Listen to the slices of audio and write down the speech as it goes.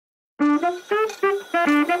Hold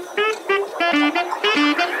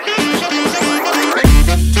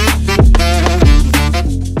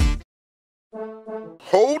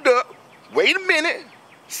up. Wait a minute.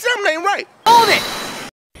 Something ain't right. Hold it!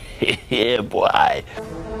 Yeah, boy.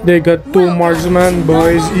 They got two marksman,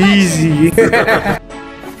 boys. Easy. I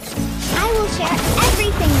will share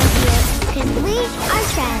everything with you, because we are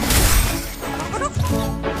friends.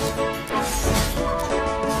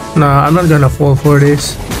 Nah, I'm not gonna fall for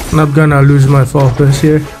this. I'm not gonna lose my focus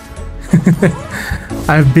here.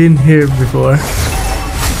 I've been here before.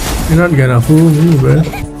 You're not gonna fool me, bro.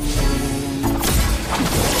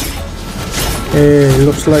 Hey,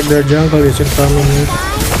 looks like their jungle isn't coming here.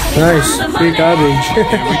 Nice, free cabbage. Here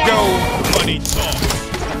we go. Money talk.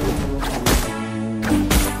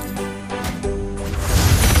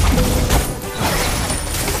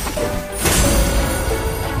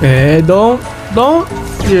 Hey, don't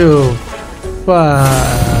you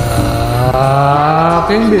fucking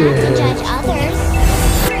bitch. Judge others.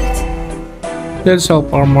 Let's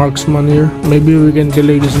help our marksman here. Maybe we can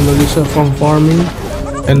delay this Melissa from farming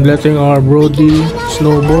and letting our Brody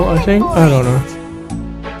snowball, I think. I don't know.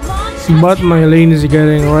 But my lane is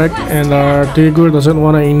getting wrecked and our Tigger doesn't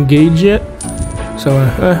want to engage yet. So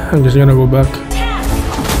I'm just gonna go back.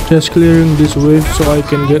 Just clearing this wave so I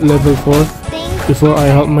can get level 4 before I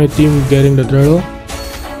help my team getting the turtle.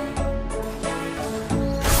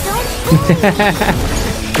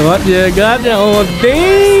 Gotcha. Oh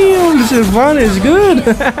damn, this is fun, it's good.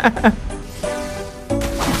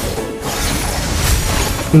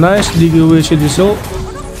 Nice DQ result.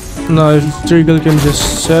 Now if Trigger can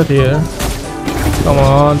just set here. Come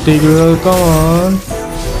on, Trigger, come on.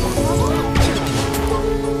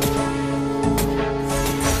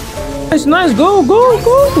 Nice, go.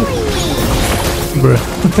 Bruh.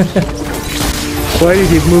 Why did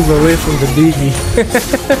he move away from the DG?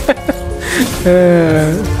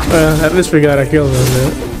 Well, at least we got a kill on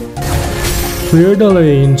that. Clear the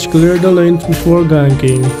lanes before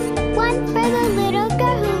ganking. One for the little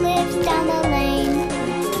girl who lives down the lane.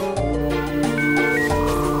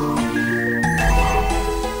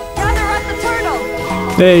 Runner up the turtle!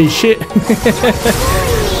 Hey, shit.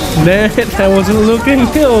 Damn it, I wasn't looking.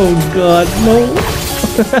 Oh god, no.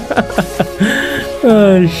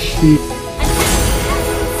 Oh shit.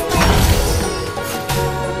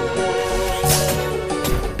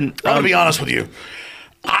 I'm gonna be honest with you.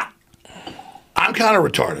 I'm kind of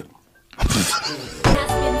retarded.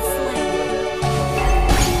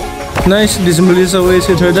 Nice, this Melissa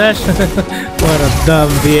wasted her dash. What a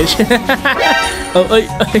dumb bitch. Oh,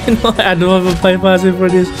 no, I don't have a pipe passive for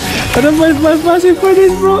this. I don't have my passive for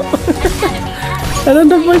this, bro. I don't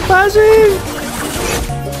have my passive.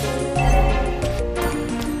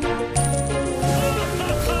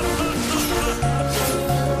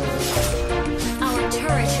 Our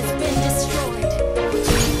turret has been destroyed.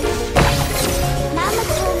 Mama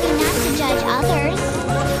told me not to judge others.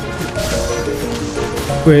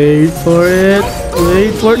 Wait for it.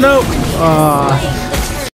 No. Ah.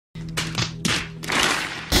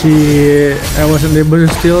 Shit. I wasn't able to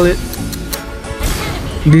steal it.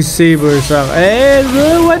 This saber suck. Hey,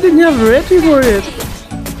 bro, why didn't you have ready for it?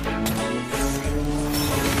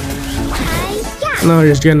 No,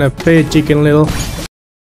 you're just gonna pay Chicken Little.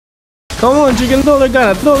 Come on, Chicken, throw the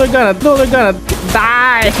gun,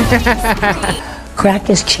 die! Crack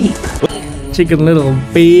is cheap. Chicken Little,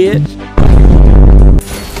 bitch.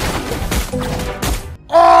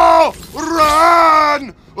 Oh,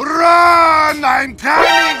 run! I'm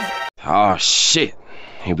coming! Oh shit.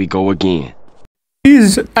 Here we go again.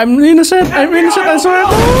 Please, I'm innocent, I swear.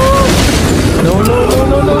 No.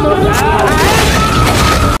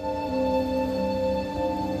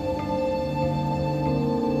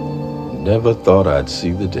 Never thought I'd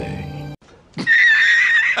see the day.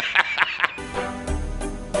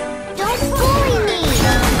 Don't bully me.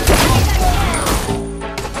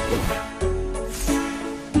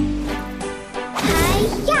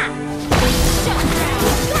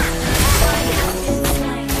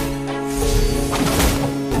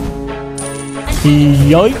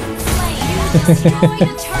 Yoink.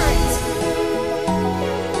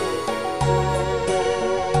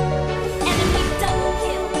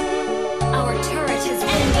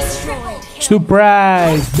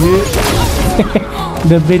 Surprise, bitch.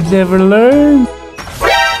 The bitch never learned.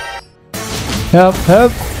 Help.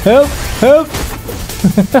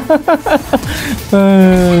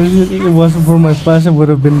 If it wasn't for my pass, I would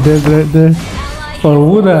have been dead right there. Or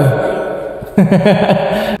would I?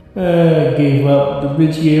 Gave up. The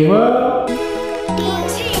bitch gave up.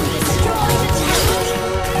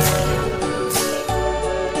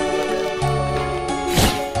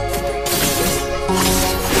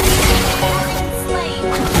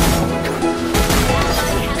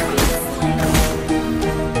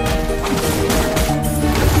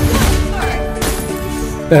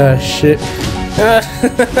 Ah, shit.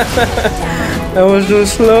 I was too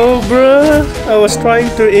slow, bro. I was trying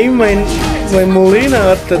to aim my Molina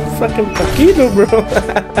at that fucking PaGodz, bro.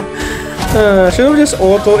 Should have just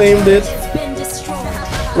auto aimed it.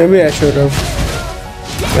 Maybe I should have.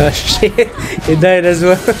 Ah, shit. It died as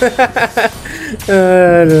well.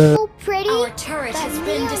 No. So pretty. Our turret But has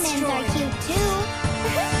been Neomans destroyed. are cute too.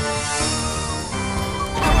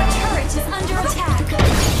 Our turret is under attack.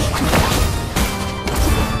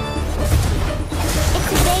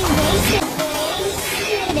 It's a day wasted.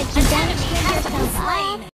 If you don't cheer yourself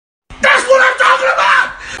up.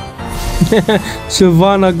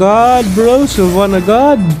 Sylvana God, bro. Sylvana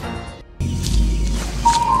God.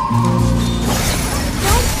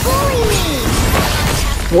 Don't bully me.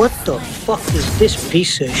 What the fuck is this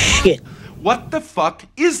piece of shit? What the fuck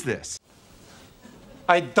is this?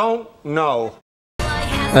 I don't know.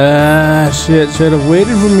 Ah, shit. Should have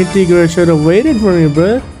waited for me, Tigger. Should have waited for me,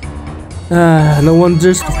 bro. Ah, no one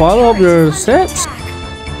just follow up your sets.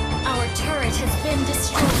 Our turret has been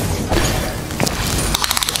destroyed.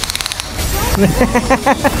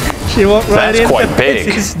 She walked right in. That's quite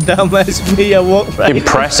big. She's dumb as me. I walked right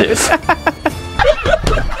Impressive.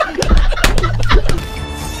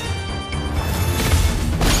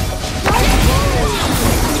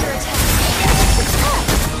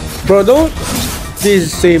 Bro, don't. This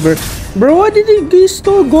is Saber. Bro, why did he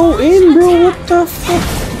still go in, bro? What the fuck?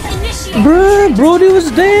 Bro, Brody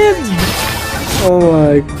was dead. Oh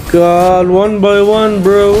my god, one by one,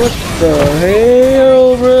 bro. What the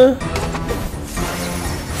hell, bro?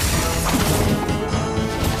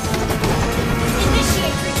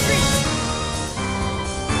 Initiate retreat.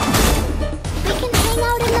 We can hang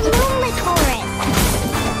out in the moonlit forest.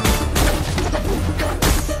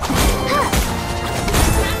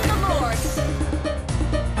 Attack the Lord.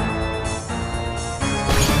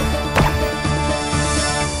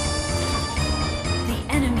 The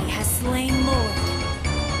enemy has slain Lord.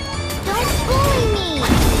 Don't bully me.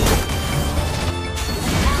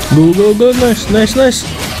 Go, go, go. Nice, nice, nice.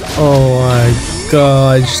 Oh my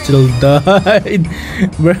god, still died.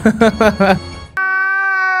 Bro.